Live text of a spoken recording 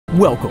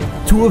Welcome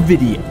to a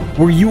video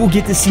where you will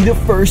get to see the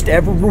first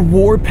ever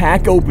reward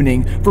pack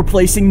opening for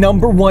placing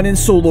 #1 in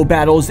solo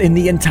battles in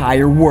the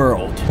entire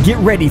world. Get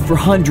ready for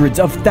hundreds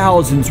of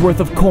thousands worth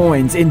of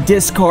coins and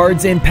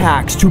discards and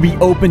packs to be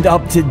opened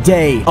up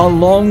today,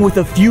 along with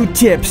a few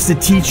tips to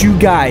teach you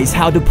guys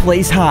how to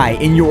place high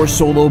in your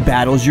solo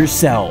battles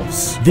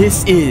yourselves.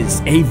 This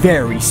is a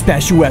very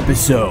special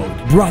episode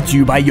brought to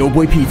you by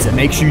YoBoy Pizza.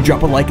 Make sure you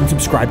drop a like and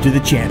subscribe to the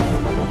channel.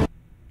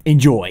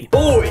 Enjoy.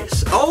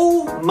 Boys, oh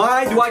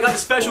my, do I got a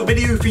special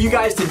video for you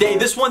guys today.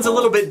 This one's a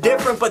little bit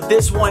different, but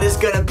this one is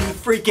gonna be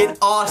freaking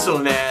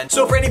awesome, man.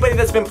 So for anybody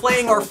that's been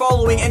playing or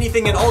following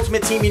anything in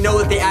Ultimate Team, you know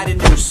that they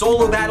added new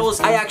solo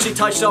battles. I actually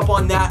touched up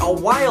on that a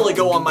while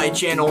ago on my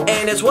channel,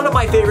 and it's one of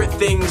my favorite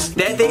things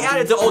that they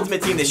added to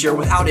Ultimate Team this year,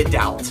 without a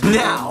doubt.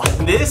 Now,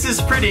 this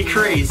is pretty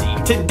crazy.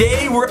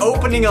 Today, we're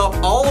opening up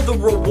all the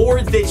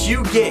rewards that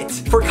you get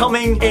for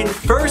coming in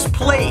first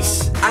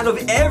place out of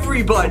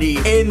everybody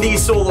in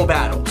these solo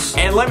battles.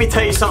 And let me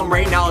tell you something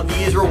right now,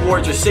 these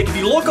rewards are sick. If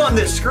you look on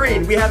this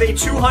screen, we have a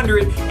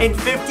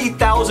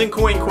 250,000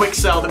 coin quick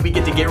sell that we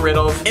get to get rid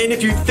of. And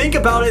if you think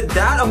about it,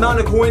 that amount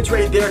of coins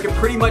right there can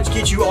pretty much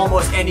get you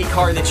almost any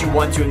card that you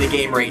want to in the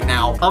game right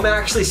now. I'm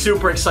actually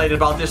super excited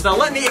about this. Now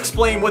let me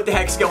explain what the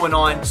heck's going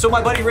on. So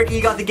my buddy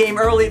Ricky got the game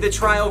early, the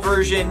trial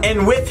version,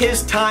 and with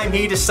his time,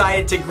 he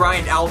decided to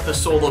grind out the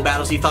solo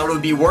battles. He thought it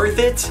would be worth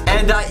it.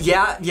 And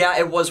yeah,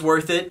 it was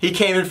worth it. He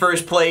came in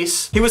first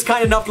place. He was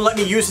kind enough to let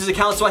me use his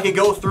account so I could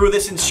go through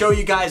this and show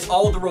you guys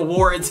all the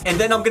rewards, and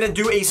then I'm gonna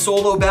do a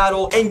solo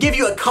battle and give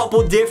you a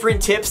couple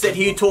different tips that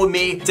he told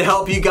me to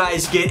help you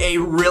guys get a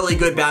really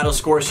good battle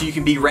score so you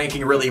can be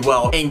ranking really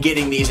well and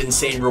getting these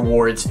insane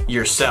rewards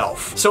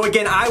yourself. So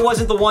again, I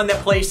wasn't the one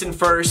that placed in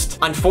first.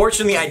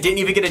 Unfortunately, I didn't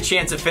even get a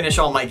chance to finish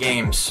all my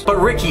games.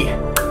 But Ricky,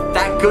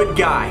 that good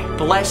guy,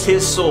 bless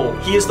his soul,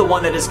 he is the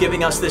one that is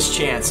giving us this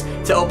chance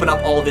to open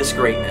up all this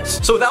greatness.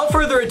 So without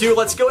further ado,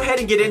 let's go ahead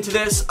and get into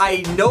this.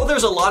 I know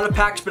there's a lot of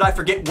packs, but I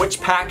forget which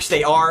packs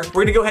they are.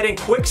 We're gonna go ahead and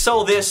quick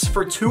sell this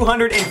for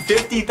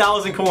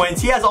 250,000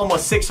 coins. He has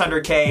almost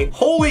 600K.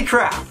 Holy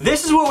crap.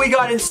 This is what we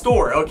got in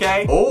store,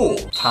 okay? Oh,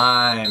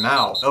 time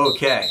out.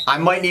 Okay. I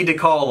might need to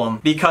call him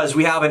because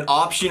we have an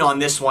option on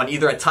this one,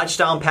 either a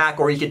touchdown pack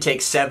or you could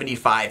take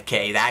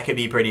 75K. That could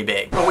be pretty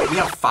big. Oh wait, we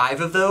have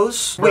 5 of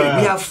those? Wait,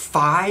 we have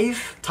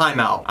 5?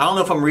 Timeout. I don't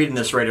know if I'm reading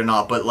this right or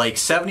not, but like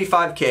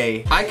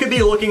 75K. I could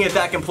be looking at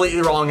that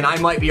completely wrong and I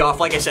might be off.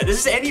 Like I said,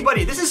 this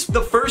is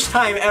the first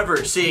time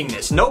ever seeing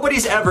this.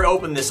 Nobody's ever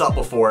opened this up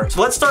before.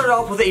 So let's start it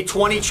off with a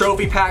 20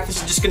 trophy pack.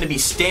 This is just gonna be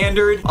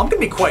standard. I'm gonna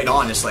be quite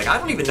honest, like I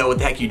don't even know what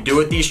the heck you do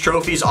with these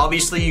trophies.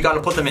 Obviously, you gotta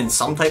put them in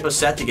some type of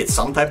set to get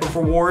some type of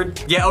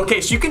reward. Yeah,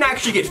 okay, so you can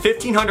actually get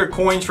 1,500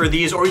 coins for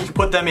these, or you can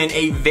put them in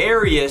a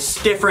various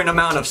different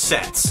amount of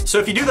sets. So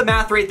if you do the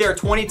math right there,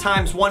 20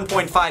 times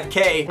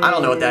 1.5K, I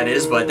don't know what that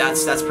is, but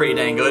that's pretty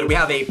dang good. We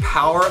have a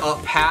power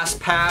up pass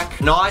pack.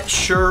 Not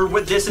sure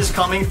what this is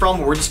coming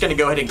from. We're just gonna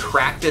go ahead and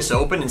crack this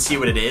open and see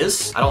what it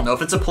is. I don't know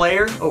if it's a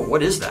player. Oh,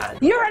 what is that?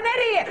 You're an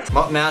idiot!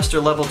 Mutt Master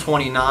level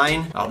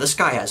 29. Oh, this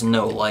guy has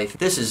no life.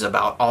 This is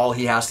about all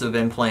he has to have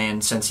been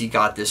playing since he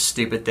got this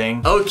stupid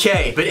thing.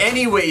 Okay, but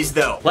anyways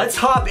though, let's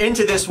hop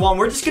into this one.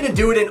 We're just gonna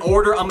do it in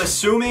order. I'm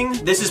assuming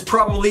this is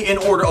probably in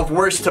order of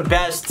worst to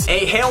best.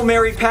 A Hail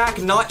Mary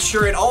pack, not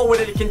sure at all what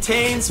it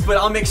contains, but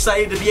I'm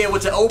excited to be able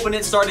to open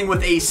it, starting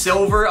with a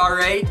silver, all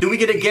right? Do we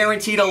get a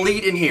guaranteed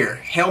elite in here?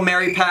 Hail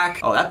Mary pack.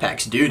 Oh, that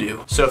pack's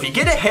doo-doo. So if you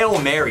get a Hail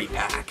Mary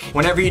pack,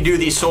 whenever you do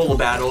these solo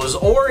battles,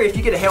 or if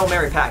you get a Hail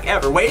Mary pack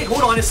ever, wait,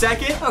 hold on a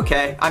second.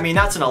 Okay, I mean,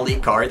 that's an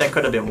elite card. That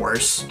could have been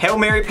worse. Hail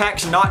Mary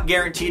pack's not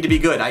guaranteed to be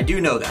good. I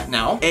do know that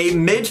now. A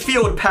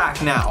midfield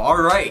pack now.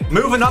 All right,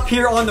 moving up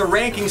here on the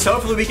rankings.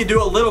 Hopefully we can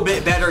do a little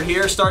bit better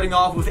here, starting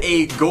off with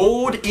a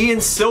gold Ian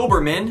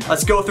Silberman.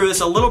 Let's go through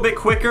this a little bit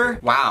quicker.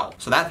 Wow,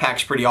 so that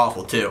pack's pretty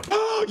awful too.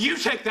 You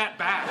take that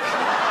back.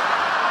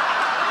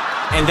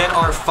 And then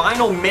our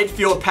final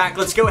midfield pack,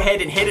 let's go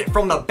ahead and hit it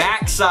from the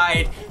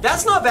backside.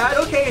 That's not bad.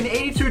 Okay, an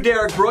 82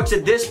 Derrick Brooks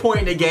at this point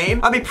in the game.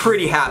 I'd be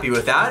pretty happy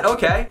with that.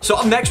 Okay. So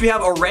up next, we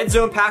have a red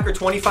zone pack for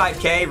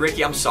 25K.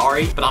 Ricky, I'm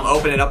sorry, but I'm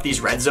opening up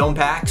these red zone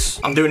packs.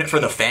 I'm doing it for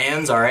the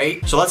fans, all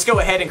right? So let's go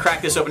ahead and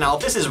crack this open. Now,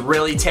 if this is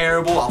really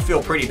terrible, I'll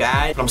feel pretty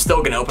bad, but I'm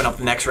still gonna open up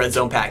the next red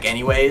zone pack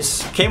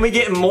anyways. Can we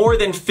get more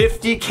than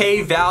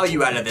 50K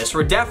value out of this?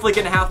 We're definitely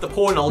gonna have to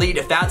pull an elite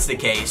if that's the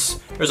case.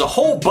 There's a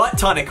whole butt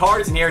ton of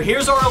cards in here.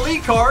 Here's our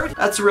elite card.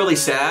 That's really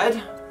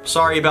sad.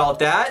 Sorry about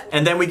that.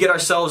 And then we get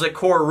ourselves a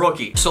core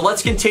rookie. So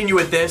let's continue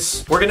with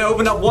this. We're gonna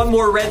open up one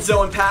more red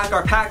zone pack.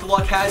 Our pack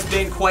luck has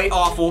been quite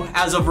awful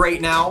as of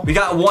right now. We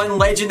got one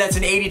legend that's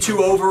an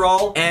 82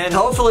 overall, and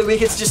hopefully we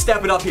can just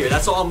step it up here.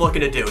 That's all I'm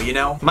looking to do, you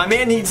know? My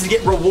man needs to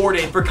get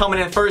rewarded for coming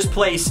in first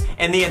place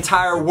in the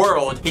entire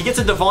world. He gets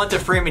a Devonta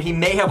Freeman. He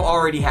may have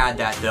already had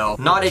that though.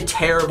 Not a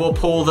terrible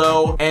pull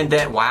though. And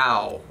then,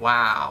 wow,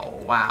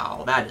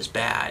 that is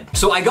bad.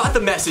 So I got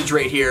the message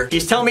right here.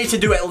 He's telling me to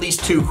do at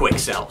least 2 quick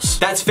sells.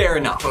 That's That's fair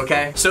enough,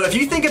 okay? So if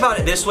you think about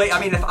it this way,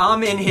 I mean, if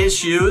I'm in his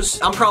shoes,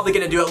 I'm probably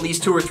gonna do at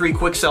least 2 or 3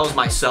 quick sells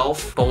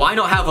myself, but why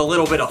not have a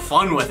little bit of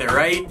fun with it,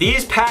 right?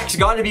 These packs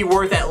gotta be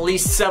worth at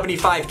least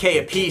 75K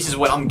a piece is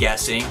what I'm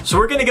guessing. So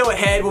we're gonna go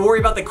ahead, we'll worry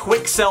about the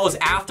quick sells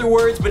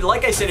afterwards, but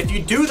like I said, if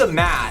you do the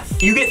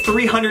math, you get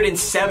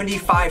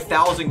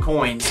 375,000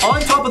 coins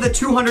on top of the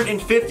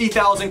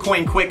 250,000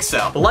 coin quick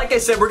sell. But like I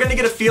said, we're gonna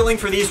get a feeling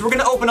for these. We're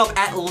gonna open up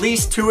at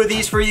least 2 of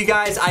these for you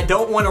guys. I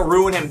don't wanna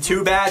ruin him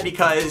too bad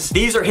because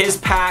these are his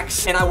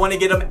packs and I wanna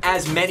get him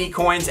as many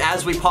coins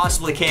as we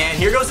possibly can.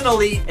 Here goes an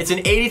elite. It's an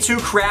 82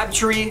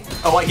 Crabtree.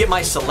 Oh, I get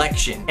my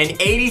selection. An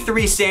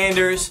 83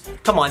 Sanders.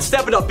 Come on,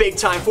 step it up big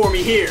time for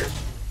me here.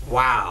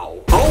 Wow.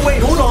 Oh,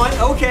 wait, hold on.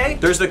 Okay.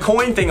 There's the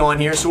coin thing on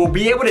here, so we'll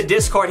be able to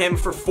discard him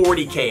for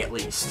 40K at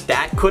least.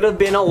 That could have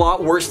been a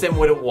lot worse than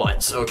what it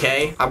was,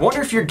 okay? I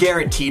wonder if you're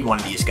guaranteed one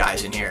of these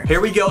guys in here.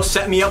 Here we go.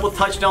 Set me up with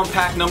touchdown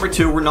pack number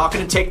 2. We're not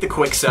going to take the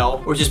quick sell,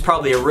 which is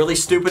probably a really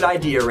stupid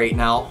idea right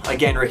now.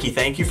 Again, Ricky,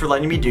 thank you for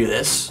letting me do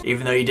this,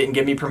 even though you didn't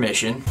give me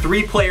permission.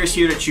 3 players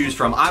here to choose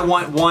from. I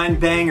want one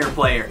banger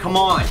player. Come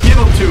on. Give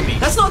them to me.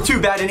 That's not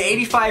too bad. An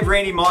 85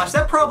 Randy Moss.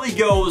 That probably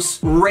goes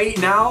right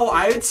now.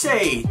 I would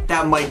say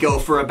that might go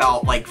for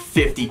about like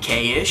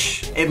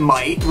 50K-ish. It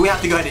might. We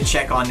have to go ahead and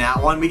check on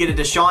that one. We get a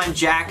Deshaun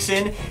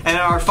Jackson and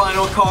our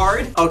final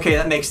card. Okay,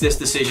 that makes this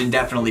decision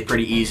definitely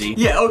pretty easy.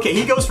 Yeah, okay,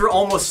 he goes for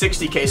almost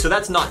 60K, so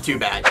that's not too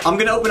bad. I'm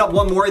gonna open up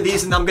one more of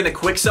these and I'm gonna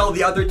quick sell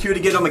the other 2 to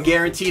get them a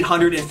guaranteed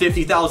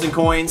 150,000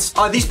 coins.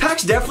 These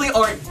packs definitely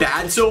aren't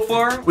bad so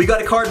far. We got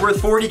a card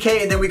worth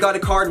 40K and then we got a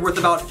card worth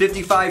about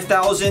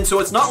 55,000, so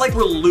it's not like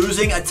we're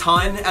losing a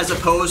ton as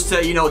opposed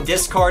to, you know,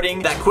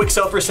 discarding that quick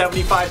sell for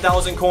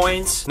 75,000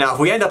 coins. Now, if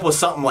we end up with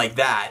something like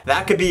that,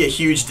 that could be a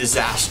huge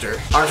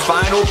disaster. Our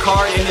final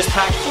card in this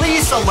pack,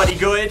 please somebody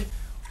good.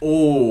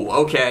 Oh,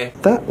 okay.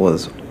 That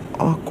was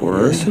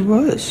awkward. Yes, it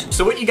was.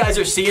 So what you guys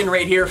are seeing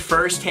right here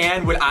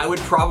firsthand, what I would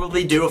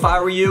probably do if I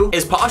were you,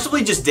 is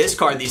possibly just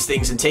discard these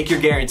things and take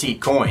your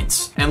guaranteed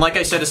coins. And like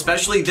I said,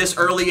 especially this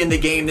early in the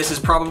game, this is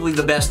probably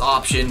the best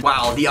option.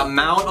 Wow, the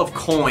amount of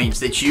coins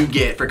that you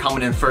get for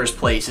coming in first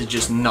place is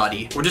just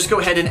nutty. We'll just go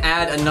ahead and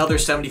add another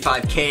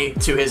 75K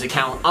to his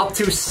account, up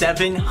to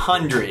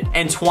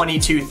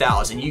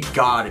 722,000. You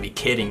gotta be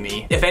kidding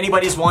me. If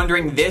anybody's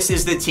wondering, this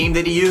is the team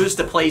that he used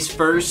to place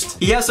first.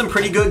 He has some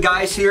pretty good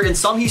guys here, and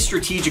some he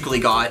strategically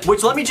got,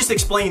 which let me just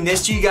explain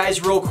this to you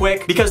guys real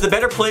quick, because the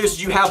better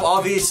players you have,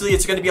 obviously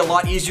it's going to be a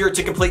lot easier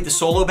to complete the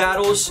solo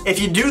battles. If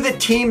you do the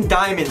team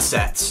diamond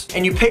sets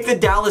and you pick the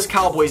Dallas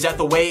Cowboys at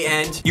the way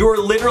end, you are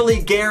literally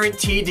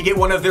guaranteed to get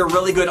one of their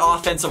really good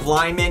offensive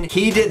linemen.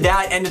 He did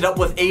that, ended up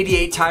with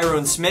 88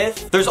 Tyrone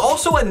Smith. There's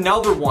also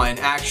another one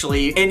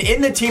actually, and in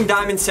the team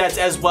diamond sets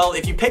as well,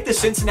 if you pick the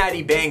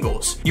Cincinnati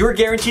Bengals, you are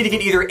guaranteed to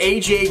get either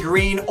AJ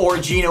Green or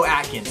Geno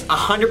Atkins,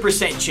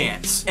 100%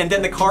 chance. And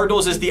then the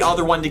Cardinals is the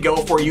other one to go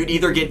for. You'd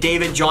either get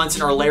David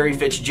Johnson or Larry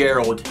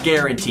Fitzgerald,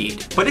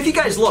 guaranteed. But if you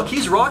guys look,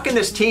 he's rocking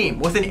this team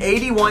with an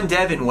 81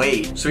 Devin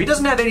Wade, so he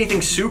doesn't have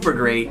anything super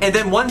great. And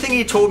then one thing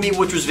he told me,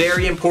 which was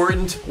very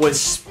important, was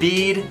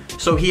speed.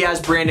 So he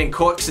has Brandon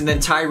Cooks and then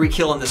Tyreek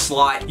Hill in the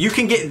slot. You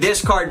can get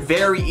this card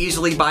very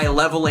easily by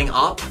leveling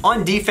up.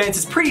 On defense,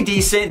 it's pretty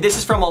decent. This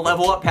is from a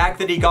level up pack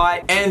that he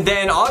got. And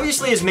then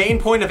obviously his main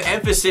point of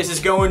emphasis is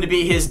going to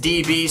be his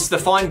DB,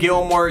 Stephon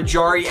Gilmore,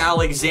 Jari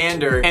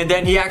Alexander, and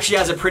then he actually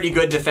has a pretty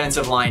good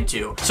defensive line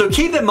too. So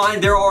keep in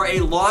mind, there are a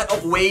lot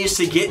of ways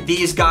to get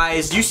these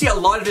guys. You see a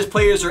lot of his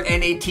players are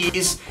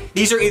NATs.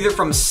 These are either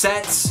from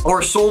sets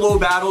or solo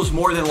battles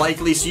more than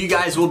likely, so you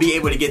guys will be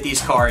able to get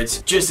these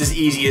cards just as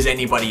easy as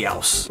anybody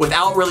else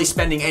without really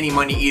spending any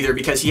money either,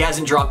 because he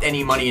hasn't dropped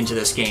any money into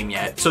this game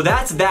yet. So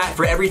that's that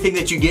for everything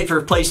that you get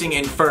for placing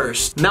in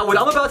first. Now what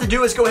I'm about to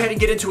do is go ahead and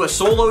get into a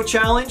solo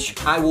challenge.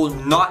 I will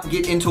not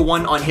get into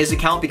one on his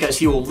account because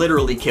he will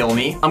literally kill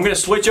me. I'm gonna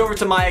switch over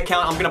to my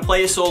account. I'm gonna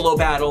play a solo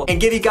battle and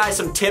give you guys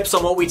some tips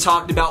on what we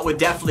talked about would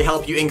definitely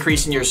help you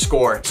increase in your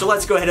score. So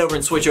let's go ahead over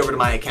and switch over to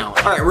my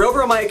account. All right, we're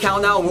over on my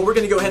account now, and what we're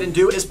gonna go ahead and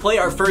do is play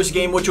our first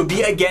game, which will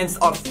be against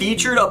a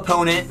featured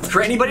opponent.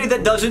 For anybody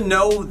that doesn't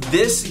know,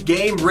 this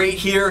game right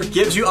here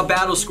gives you a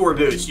battle score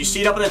boost. You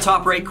see it up in the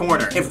top right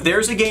corner. If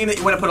there's a game that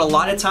you wanna put a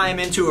lot of time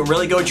into and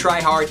really go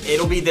try hard,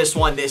 it'll be this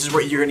one. This is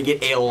where you're gonna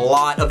get a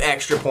lot of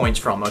extra points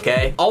from,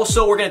 okay?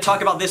 Also, we're gonna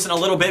talk about this in a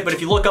little bit, but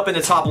if you look up in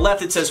the top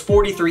left, it says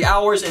 43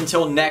 hours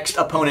until next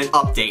opponent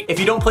update. If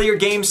you don't play your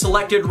game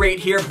selected right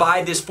here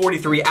by this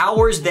 43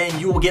 hours, then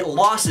you will get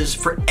losses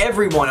for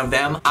every one of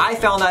them. I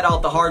found that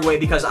out the hard way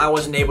because I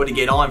wasn't able to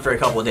get on for a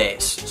couple of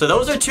days. So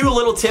those are 2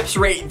 little tips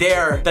right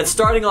there that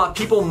starting off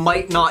people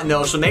might not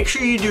know, so make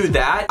sure you do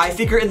that. I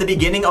figure in the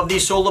beginning of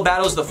these solo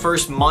battles, the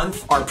first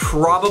month are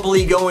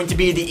probably going to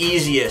be the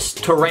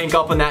easiest to rank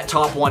up in that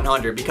top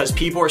 100 because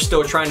people are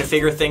still trying to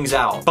figure things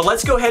out. But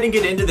let's go ahead and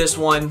get into this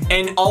one.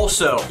 And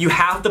also, you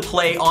have to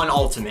play on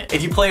Ultimate.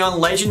 If you play on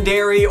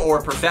Legendary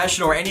or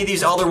Professional or any of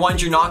these other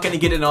ones, you're not going to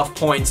get an enough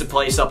points to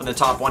place up in the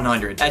top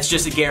 100. That's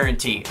just a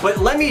guarantee. But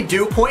let me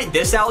point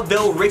this out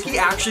though. Ricky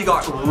actually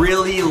got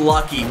really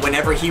lucky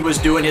whenever he was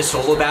doing his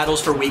solo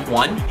battles for week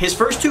 1. His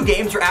first 2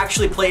 games were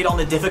actually played on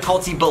the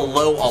difficulty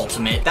below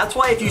ultimate. That's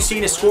why if you've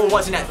seen his score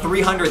wasn't at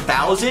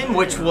 300,000,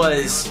 which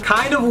was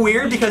kind of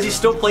weird because he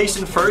still placed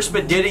in first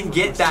but didn't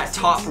get that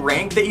top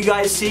rank that you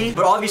guys see.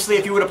 But obviously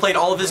if he would have played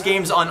all of his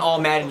games on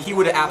all Madden, he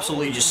would have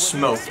absolutely just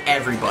smoked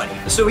everybody.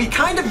 So he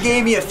kind of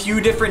gave me a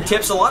few different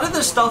tips. A lot of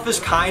this stuff is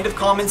kind of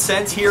common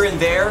sense here and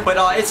there, but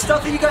it's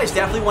stuff that you guys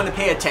definitely want to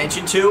pay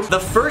attention to. The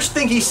first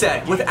thing he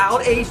said,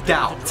 without a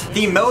doubt,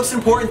 the most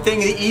important thing,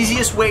 the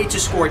easiest way to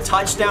score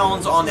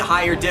touchdowns on the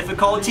higher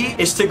difficulty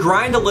is to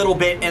grind a little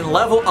bit and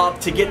level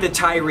up to get the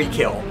Tyree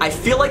kill. I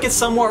feel like it's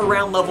somewhere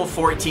around level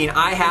 14.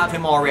 I have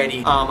him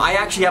already. I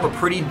actually have a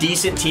pretty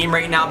decent team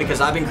right now because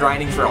I've been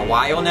grinding for a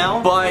while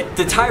now, but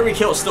the Tyree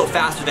kill is still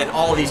faster than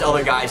all these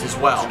other guys as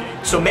well.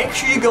 So make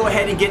sure you go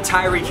ahead and get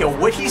Tyree kill.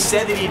 What he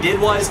said that he did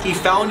was he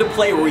found a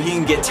play where he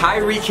can get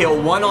Tyree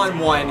kill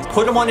one-on-one,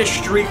 put him on a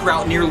streak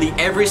route nearly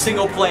every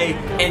single play,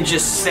 and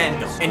just send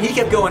him. And he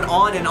kept going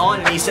on,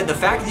 and he said the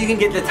fact that you can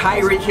get the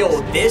Tyree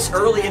kill this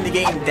early in the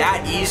game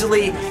that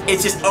easily,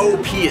 it's just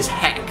OP as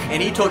heck.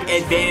 And he took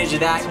advantage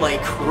of that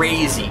like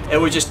crazy. It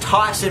was just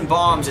tossing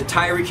bombs and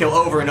Tyree kill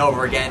over and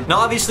over again. Now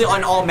obviously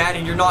on all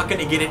Madden, you're not going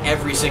to get it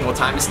every single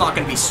time. It's not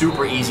going to be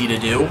super easy to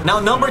do. Now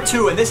number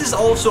 2, and this is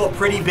also a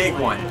pretty big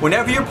one.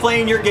 Whenever you're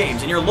playing your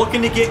games and you're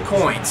looking to get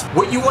coins,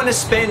 what you want to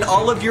spend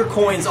all of your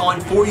coins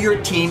on for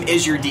your team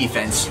is your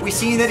defense. We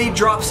seen that he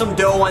dropped some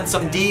dough on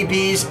some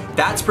DBs.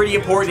 That's pretty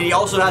important. He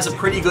also has a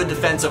pretty good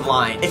defensive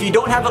line. If you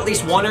don't have at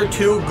least 1 or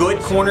 2 good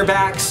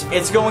cornerbacks,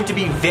 it's going to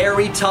be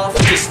very tough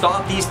to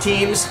stop these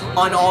teams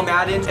on all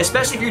Madden,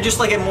 especially if you're just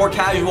like a more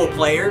casual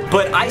player.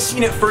 But I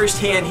seen it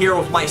firsthand here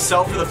with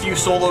myself with a few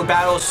solo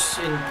battles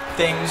and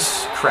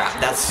things.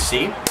 Crap,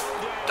 see?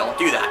 Don't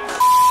do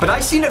that. But I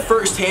seen it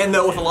firsthand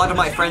though with a lot of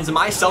my friends and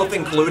myself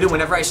included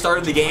whenever I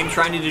started the game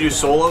trying to do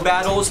solo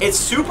battles. It's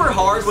super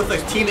hard with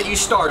a team that you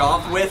start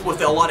off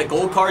with a lot of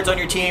gold cards on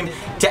your team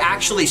to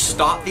actually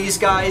stop these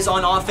guys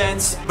on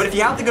offense. But if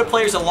you have the good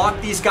players to lock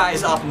these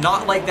guys up,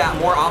 not like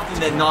that more often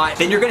than not,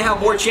 then you're going to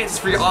have more chances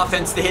for your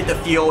offense to hit the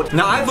field.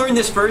 Now I've learned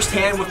this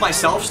firsthand with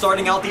myself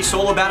starting out these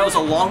solo battles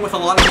along with a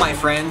lot of my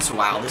friends.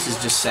 Wow, this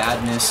is just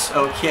sadness.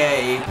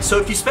 Okay. So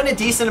if you spend a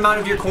decent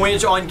amount of your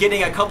coinage on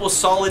getting a couple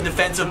solid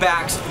defensive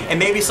backs and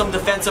maybe some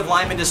defensive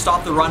linemen to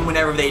stop the run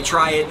whenever they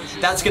try it,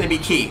 that's going to be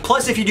key.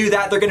 Plus, if you do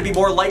that, they're going to be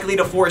more likely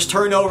to force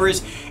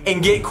turnovers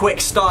and get quick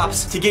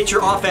stops to get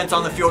your offense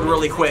on the field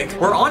really quick.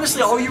 Where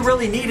honestly, all you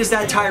really need is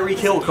that Tyree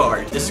kill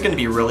card. This is going to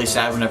be really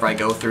sad whenever I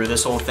go through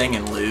this whole thing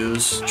and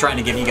lose. Trying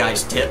to give you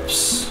guys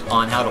tips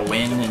on how to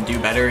win and do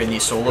better in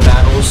these solo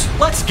battles.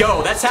 Let's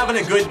go. That's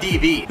having a good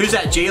DB. Who's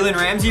that? Jalen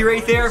Ramsey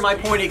right there? My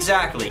point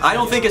exactly. I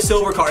don't think a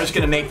silver card is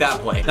going to make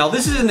that play. Now,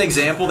 this is an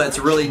example that's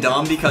really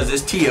dumb because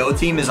this TO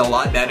team is a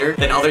lot better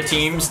than other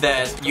teams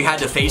that you had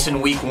to face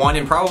in week 1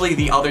 and probably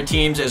the other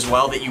teams as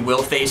well that you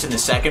will face in the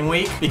second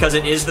week because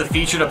it is the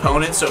featured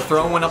opponent. So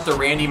throwing one up to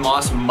Randy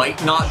Moss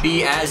might not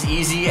be as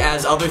easy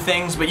as other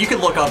things, but you could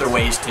look other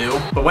ways too.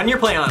 But when you're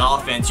playing on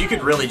offense, you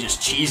could really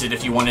just cheese it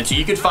if you wanted to.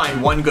 You could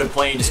find one good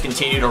play and just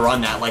continue to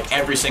run that like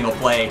every single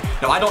play.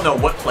 Now, I don't know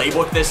what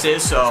playbook this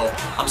is, so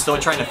I'm still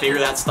trying to figure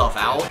that stuff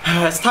out.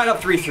 It's tied up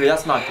 3-3.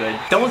 That's not good.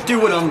 Don't do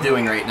what I'm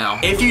doing right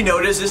now. If you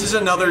notice, this is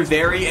another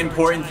very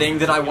important thing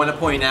that I want to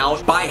point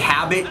out. By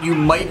habit, you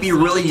might be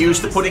really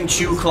used to putting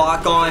chew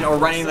clock on or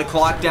running the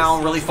clock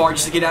down really far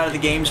just to get out of the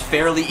games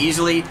fairly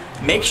easily.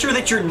 Make sure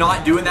that you're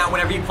not doing that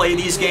whenever you play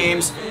these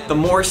games. The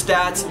more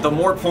stats, the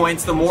more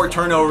points, the more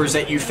turnovers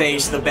that you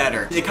face, the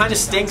better. It kind of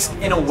stinks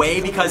in a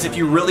way because if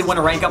you really want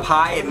to rank up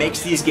high, it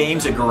makes these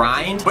games a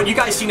grind. But you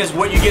guys seen as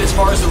what you get as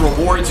far as the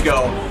rewards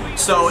go.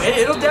 So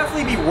it'll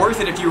definitely be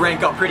worth it if you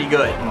rank up pretty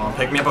good. Come on,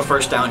 pick me up a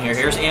first down here.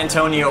 Here's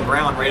Antonio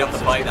Brown right up the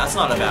pipe. That's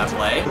not a bad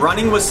play.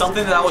 Running was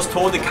something that I was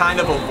told to kind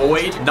of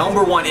avoid.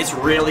 Number 1, it's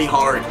really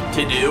hard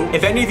to do.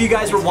 If any of you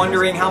guys were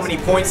wondering how many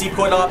points he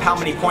put up, how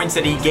many points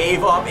that he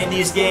gave up in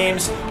these games,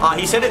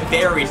 he said it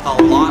varied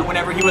a lot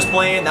whenever he was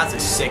playing. That's a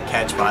sick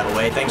catch, by the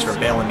way. Thanks for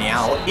bailing me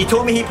out. He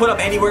told me he put up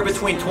anywhere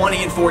between 20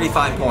 and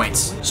 45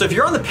 points. So if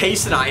you're on the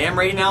pace that I am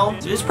right now,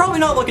 it's probably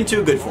not looking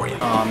too good for you.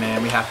 Oh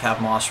man, we have to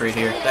have Moss right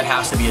here. That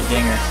has to be a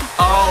dinger.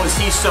 Oh, is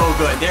he so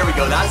good? There we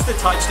go. That's the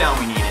touchdown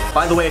we needed.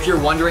 By the way, if you're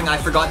wondering, I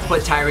forgot to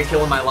put Tyreek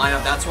Hill in my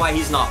lineup. That's why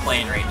he's not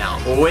playing right now,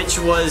 which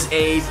was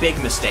a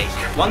big mistake.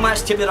 One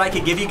last tip that I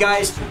could give you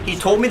guys, he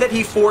told me that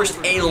he forced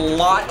a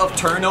lot of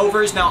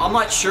turnovers. Now, I'm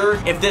not sure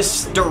if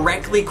this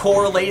directly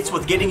correlates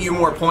with getting you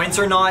more points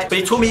or not, but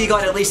he told me he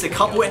got at least a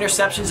couple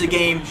interceptions a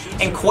game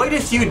and quite a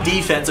few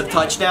defensive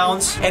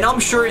touchdowns. And I'm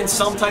sure in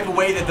some type of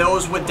way that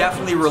those would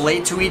definitely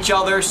relate to each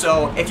other.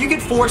 So if you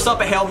could force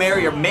up a Hail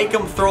Mary or make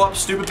them throw up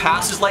stupid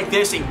passes like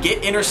this and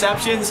get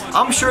interceptions,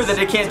 I'm sure that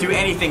it can't do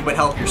anything but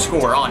help your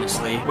score,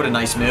 honestly. What a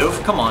nice move.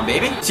 Come on,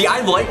 baby. See,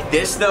 I like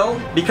this though,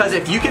 because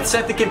if you could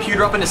set the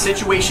computer up in a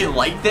situation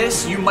like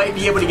this, you might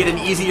be able to get an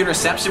easy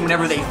interception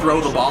whenever they throw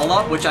the ball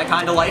up, which I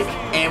kind of like,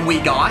 and we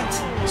got.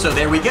 So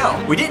there we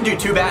go. We didn't do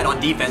too bad on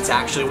defense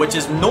actually, which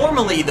is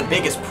normally the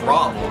biggest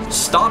problem.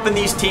 Stopping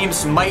these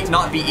teams might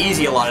not be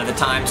easy a lot of the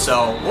time,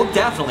 so we'll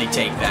definitely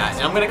take that.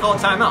 And I'm gonna call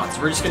timeouts.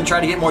 We're just gonna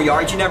try to get more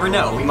yards. You never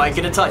know. We might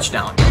get a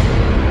touchdown.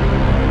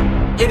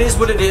 It is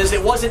what it is.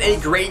 It wasn't a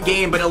great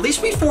game, but at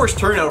least we forced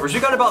turnovers. We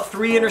got about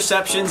 3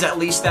 interceptions at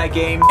least that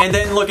game. And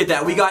then look at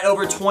that. We got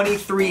over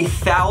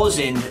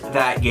 23,000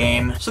 that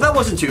game. So that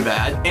wasn't too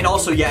bad. And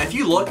also, yeah, if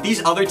you look,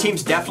 these other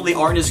teams definitely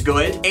aren't as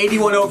good.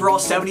 81 overall,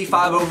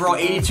 75 overall,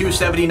 82,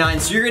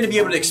 79. So you're going to be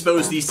able to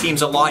expose these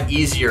teams a lot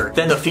easier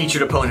than the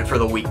featured opponent for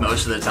the week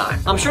most of the time.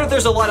 I'm sure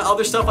there's a lot of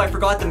other stuff I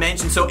forgot to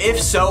mention. So if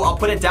so, I'll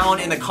put it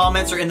down in the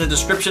comments or in the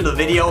description of the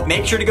video.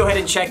 Make sure to go ahead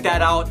and check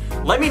that out.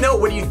 Let me know,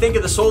 what do you think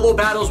of the solo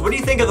battles? What do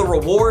you think of the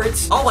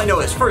rewards? All I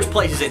know is first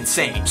place is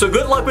insane. So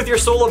good luck with your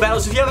solo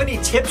battles. If you have any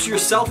tips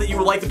yourself that you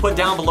would like to put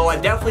down below,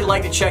 I'd definitely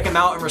like to check them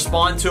out and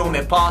respond to them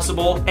if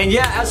possible. And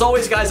yeah, as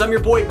always guys, I'm your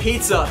boy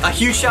Pizza. A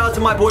huge shout out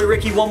to my boy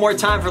Ricky one more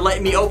time for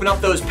letting me open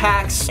up those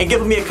packs and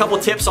giving me a couple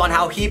tips on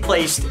how he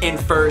placed in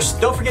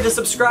first. Don't forget to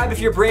subscribe if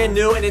you're brand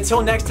new, and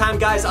until next time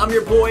guys, I'm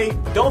your boy.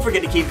 Don't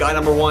forget to keep guy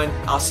number 1.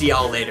 I'll see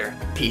y'all later.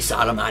 Peace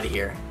out, I'm out of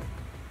here.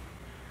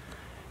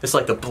 It's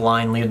like the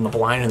blind leading the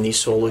blind in these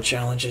solo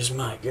challenges,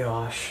 my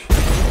gosh.